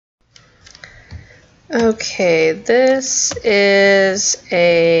Okay, this is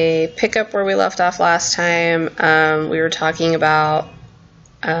a pickup where we left off last time. We were talking about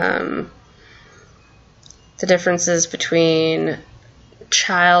the differences between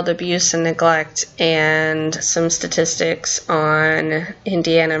child abuse and neglect and some statistics on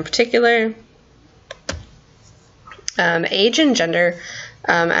Indiana in particular. Age and gender.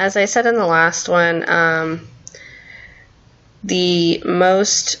 As I said in the last one, the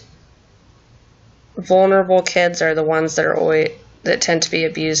most vulnerable kids are the ones that tend to be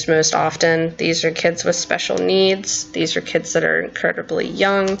abused most often. These are kids with special needs. These are kids that are incredibly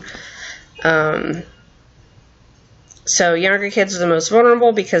young. So younger kids are the most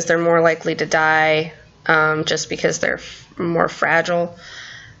vulnerable because they're more likely to die, just because they're more fragile.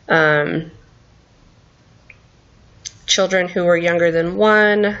 Children who were younger than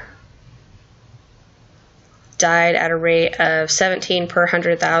 1 died at a rate of 17 per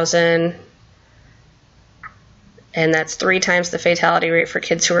 100,000. And that's 3 times the fatality rate for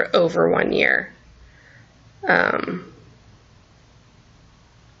kids who are over 1 year.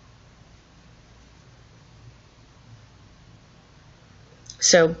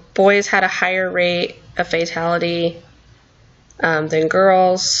 So boys had a higher rate of fatality than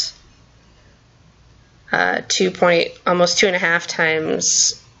girls. Almost 2.5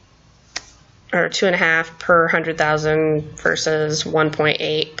 times, or 2.5 per 100,000 versus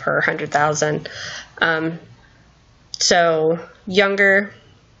 1.8 per 100,000. So younger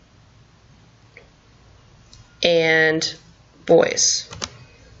and boys.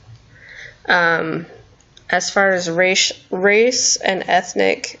 As far as race and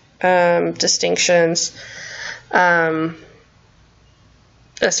ethnic distinctions, as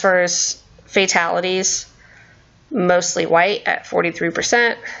far as fatalities, mostly white at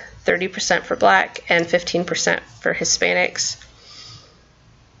 43%, 30% for black, and 15% for Hispanics.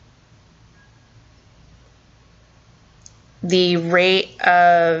 The rate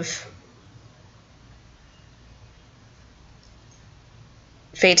of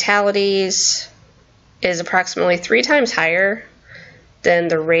fatalities is approximately 3 times higher than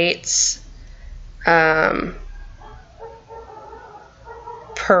the rates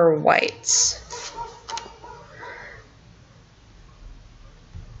per whites.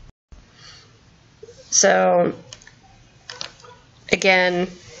 So again,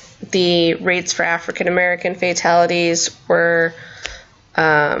 the rates for African American fatalities were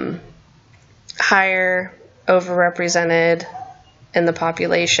higher, overrepresented in the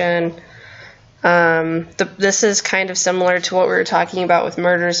population. This is kind of similar to what we were talking about with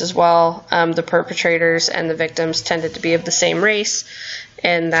murders as well. The perpetrators and the victims tended to be of the same race,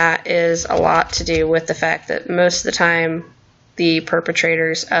 and that is a lot to do with the fact that most of the time the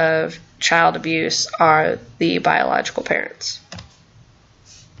perpetrators of child abuse are the biological parents.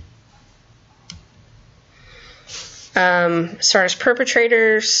 As far as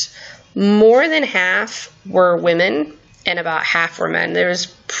perpetrators, more than half were women and about half were men. It was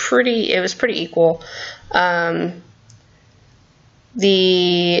pretty equal. The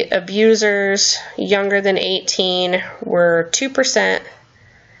abusers younger than 18 were 2%.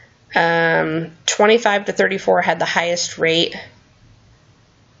 25 to 34 had the highest rate.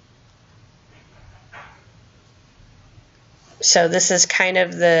 So this is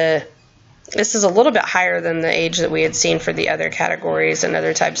a little bit higher than the age that we had seen for the other categories and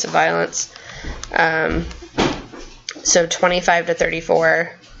other types of violence. So 25 to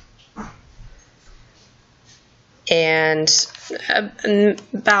 34, and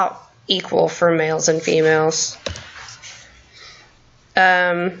about equal for males and females.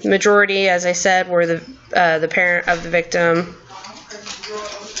 Majority, as I said, were the parent of the victim,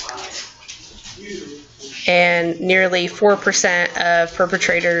 and nearly 4% of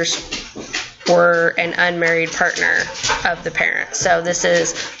perpetrators were an unmarried partner of the parent. So this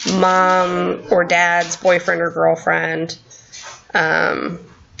is mom or dad's boyfriend or girlfriend, and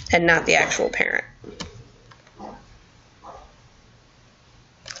not the actual parent.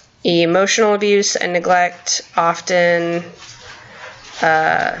 Emotional abuse and neglect often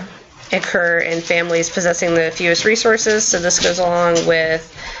occur in families possessing the fewest resources. So this goes along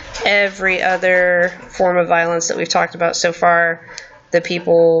with every other form of violence that we've talked about so far. The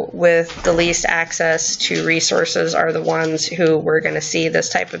people with the least access to resources are the ones who we're going to see this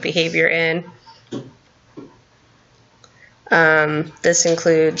type of behavior in. This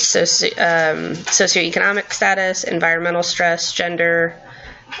includes socioeconomic status, environmental stress, gender,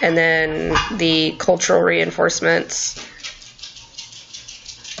 and then the cultural reinforcements.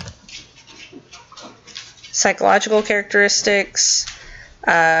 Psychological characteristics,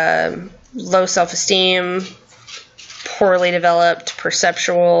 low self-esteem, poorly developed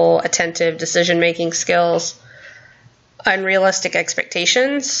perceptual, attentive decision-making skills, unrealistic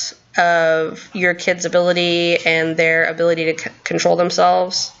expectations of your kid's ability and their ability to control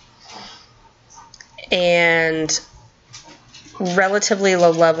themselves, and relatively low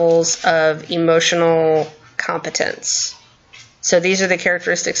levels of emotional competence. So these are the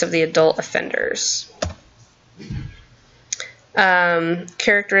characteristics of the adult offenders.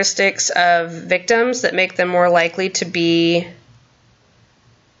 Characteristics of victims that make them more likely to be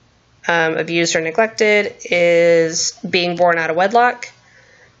abused or neglected is being born out of wedlock,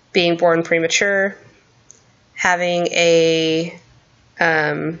 being born premature, having a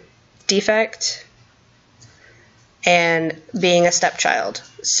defect, and being a stepchild.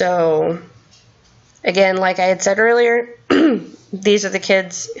 So again, like I had said earlier, these are the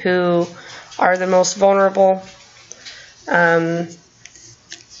kids who are the most vulnerable.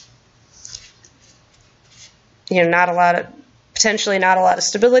 Potentially not a lot of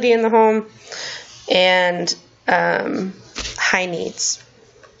stability in the home, and high needs.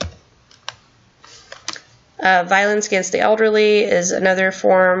 Violence against the elderly is another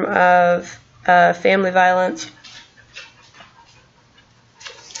form of family violence.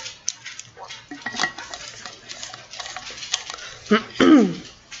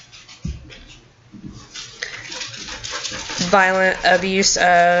 Violent abuse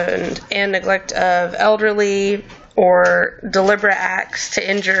and neglect of elderly, or deliberate acts to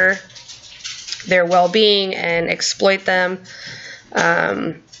injure their well-being and exploit them,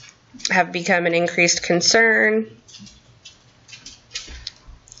 have become an increased concern.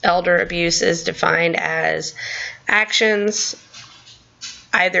 Elder abuse is defined as actions,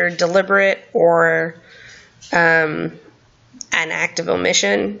 either deliberate or an act of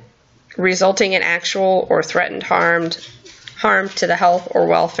omission, resulting in actual or threatened harm to the health or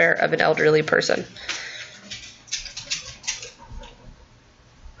welfare of an elderly person.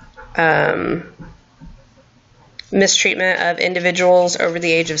 Mistreatment of individuals over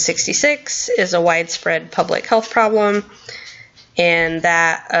the age of 66 is a widespread public health problem, and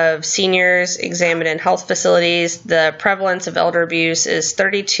that of seniors examined in health facilities, the prevalence of elder abuse is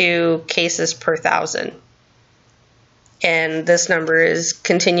 32 cases per 1,000. And this number is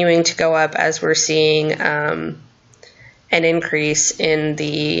continuing to go up as we're seeing an increase in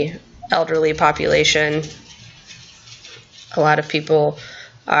the elderly population. A lot of people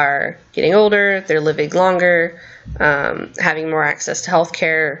are getting older, they're living longer, having more access to health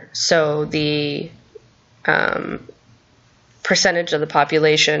care, so the percentage of the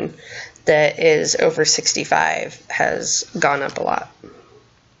population that is over 65 has gone up a lot.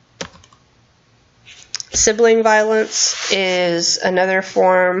 Sibling violence is another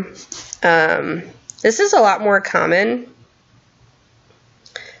form. This is a lot more common,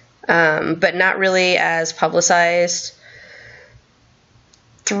 but not really as publicized.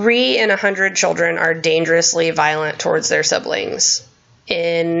 3 in 100 children are dangerously violent towards their siblings.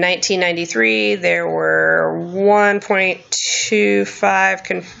 In 1993, there were 1.25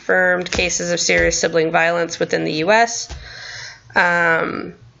 confirmed cases of serious sibling violence within the U.S.,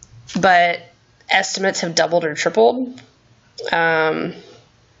 but estimates have doubled or tripled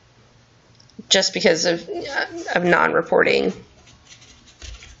just because of non-reporting.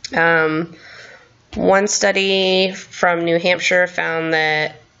 One study from New Hampshire found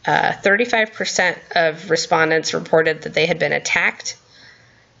that 35% of respondents reported that they had been attacked,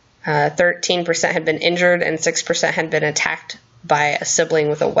 13% had been injured, and 6% had been attacked by a sibling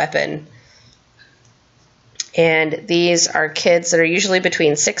with a weapon. And these are kids that are usually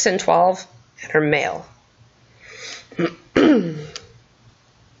between 6 and 12 and are male.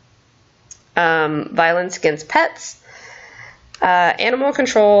 Violence against pets. Animal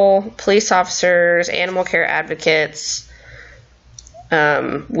control, police officers, animal care advocates,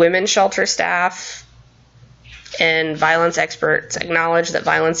 women's shelter staff, and violence experts acknowledge that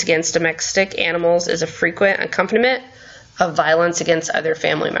violence against domestic animals is a frequent accompaniment of violence against other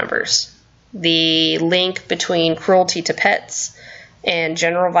family members. The link between cruelty to pets and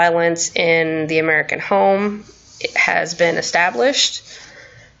general violence in the American home has been established.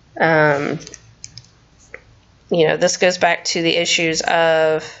 This goes back to the issues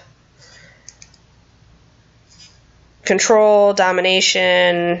of control,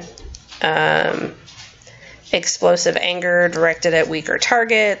 domination, explosive anger directed at weaker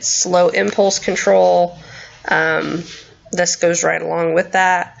targets, low impulse control. This goes right along with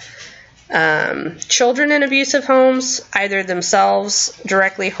that. Children in abusive homes, either themselves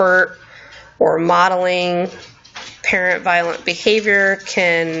directly hurt or modeling parent violent behavior,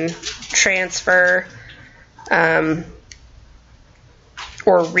 can transfer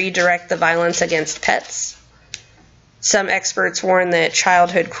or redirect the violence against pets. Some experts warn that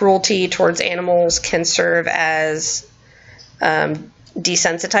childhood cruelty towards animals can serve as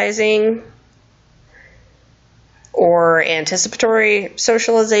desensitizing or anticipatory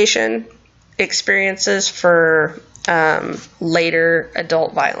socialization experiences for later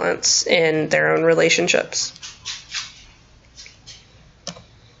adult violence in their own relationships.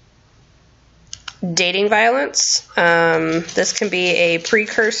 Dating violence. This can be a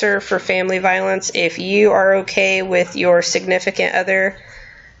precursor for family violence. If you are okay with your significant other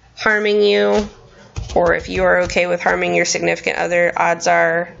harming you, or if you are okay with harming your significant other, odds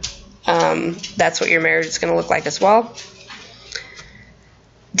are that's what your marriage is going to look like as well.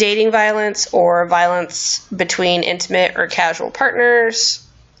 Dating violence or violence between intimate or casual partners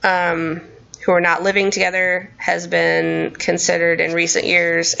who are not living together has been considered in recent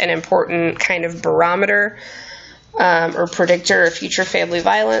years an important kind of barometer or predictor of future family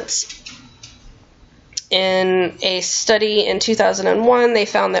violence. In a study in 2001, they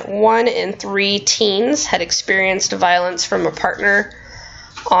found that 1 in 3 teens had experienced violence from a partner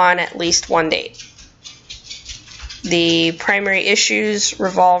on at least one date. The primary issues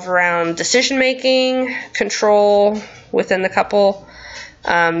revolve around decision-making, control within the couple.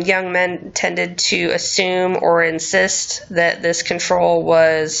 Young men tended to assume or insist that this control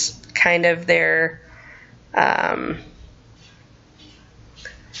was kind of their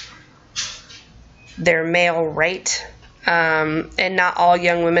male right, and not all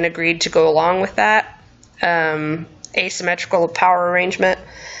young women agreed to go along with that. Asymmetrical power arrangement,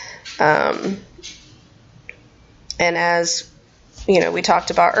 and as we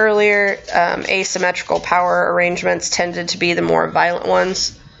talked about earlier, asymmetrical power arrangements tended to be the more violent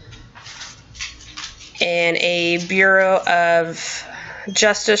ones. And a Bureau of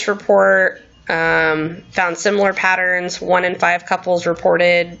Justice report found similar patterns. 1 in 5 couples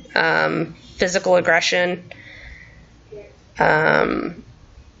reported physical aggression,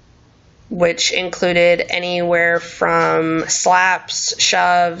 which included anywhere from slaps,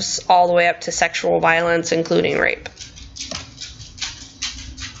 shoves, all the way up to sexual violence, including rape.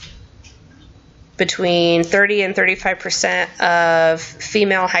 Between 30 and 35% of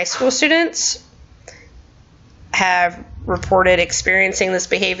female high school students have reported experiencing this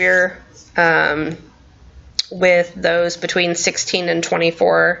behavior, with those between 16 and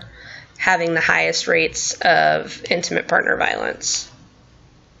 24 having the highest rates of intimate partner violence.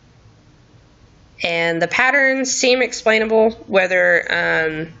 And the patterns seem explainable,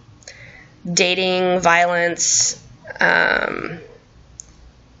 whether dating violence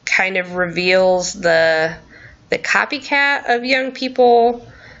kind of reveals the copycat of young people,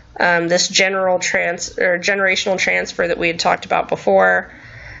 this generational transfer that we had talked about before,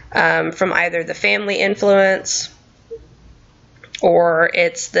 from either the family influence, or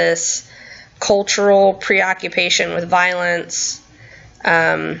it's this cultural preoccupation with violence.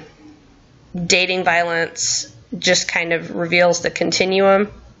 Dating violence just kind of reveals the continuum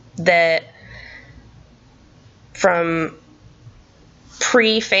that from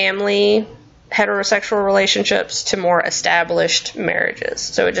pre-family heterosexual relationships to more established marriages.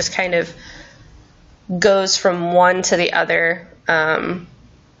 So it just kind of goes from one to the other,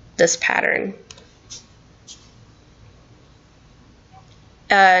 this pattern.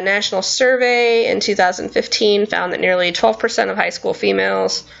 A national survey in 2015 found that nearly 12% of high school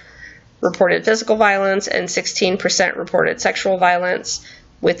females reported physical violence and 16% reported sexual violence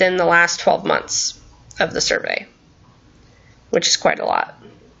within the last 12 months of the survey, which is quite a lot.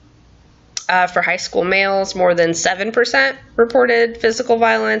 For high school males, more than 7% reported physical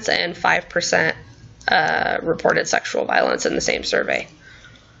violence and 5% reported sexual violence in the same survey.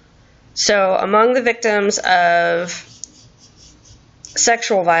 So among the victims of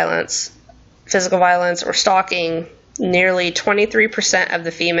sexual violence, physical violence, or stalking, nearly 23% of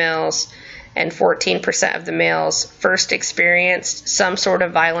the females and 14% of the males first experienced some sort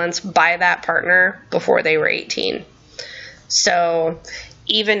of violence by that partner before they were 18. So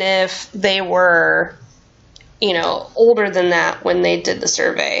even if they were, older than that when they did the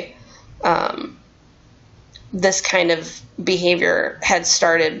survey, this kind of behavior had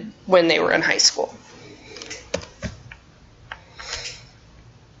started when they were in high school.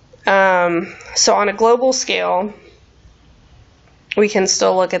 So on a global scale, we can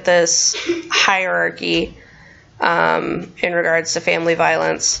still look at this hierarchy in regards to family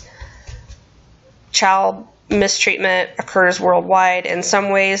violence. Child mistreatment occurs worldwide. In some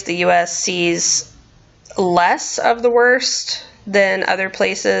ways, the U.S. sees less of the worst than other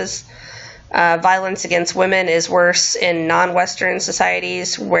places. Violence against women is worse in non-Western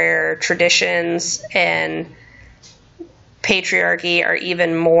societies where traditions and patriarchy are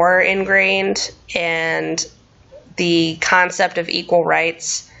even more ingrained, and the concept of equal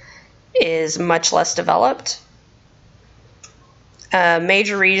rights is much less developed. A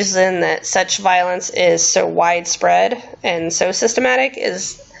major reason that such violence is so widespread and so systematic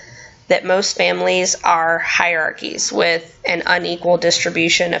is that most families are hierarchies with an unequal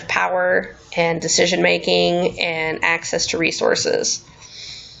distribution of power and decision making and access to resources.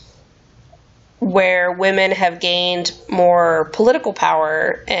 Where women have gained more political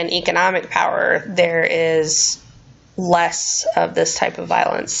power and economic power, there is less of this type of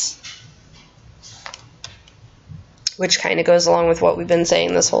violence, which kind of goes along with what we've been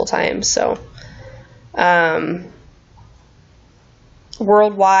saying this whole time. So,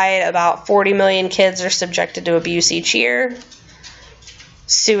 worldwide, about 40 million kids are subjected to abuse each year.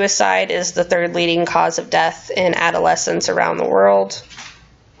 Suicide is the third leading cause of death in adolescents around the world.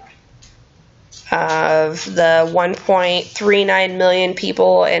 Of the 1.39 million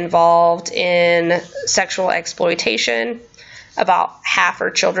people involved in sexual exploitation, about half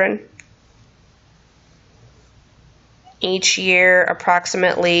are children. Each year,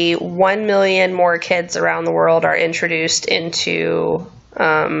 approximately 1 million more kids around the world are introduced into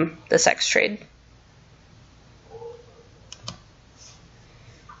the sex trade.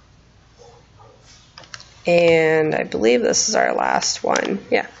 And I believe this is our last one.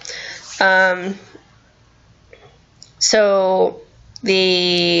 Yeah. So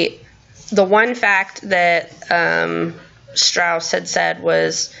the one fact that Strauss had said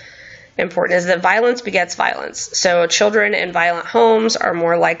was important is that violence begets violence. So children in violent homes are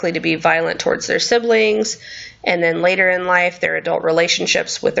more likely to be violent towards their siblings, and then later in life, their adult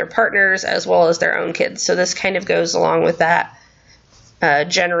relationships with their partners as well as their own kids. So this kind of goes along with that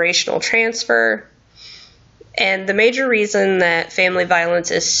generational transfer. And the major reason that family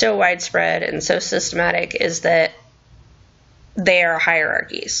violence is so widespread and so systematic is that they are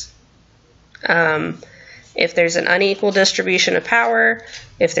hierarchies. If there's an unequal distribution of power,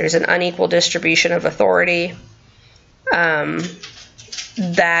 if there's an unequal distribution of authority,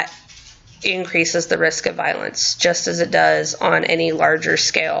 that increases the risk of violence, just as it does on any larger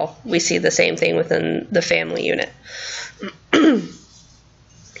scale. We see the same thing within the family unit.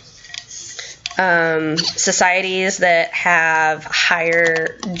 Societies that have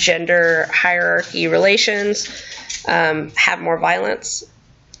higher gender hierarchy relations have more violence.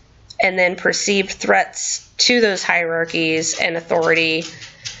 And then perceived threats to those hierarchies and authority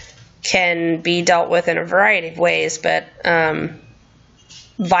can be dealt with in a variety of ways, but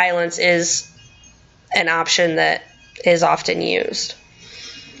violence is an option that is often used.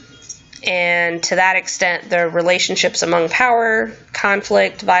 And to that extent, the relationships among power,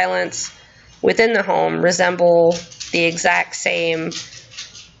 conflict, violence within the home resemble the exact same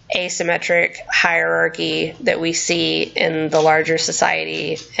asymmetric hierarchy that we see in the larger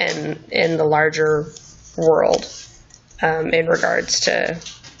society and in the larger world in regards to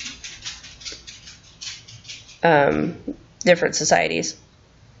different societies.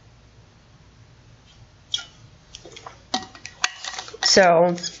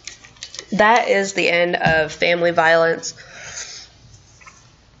 So that is the end of family violence.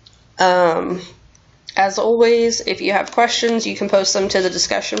 As always, if you have questions, you can post them to the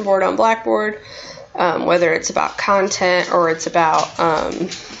discussion board on Blackboard, whether it's about content or it's about,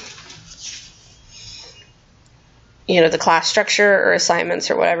 the class structure or assignments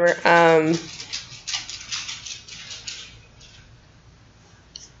or whatever.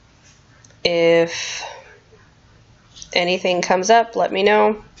 If anything comes up, let me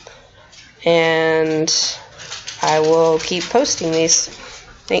know, and I will keep posting these.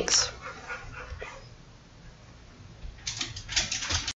 Thanks.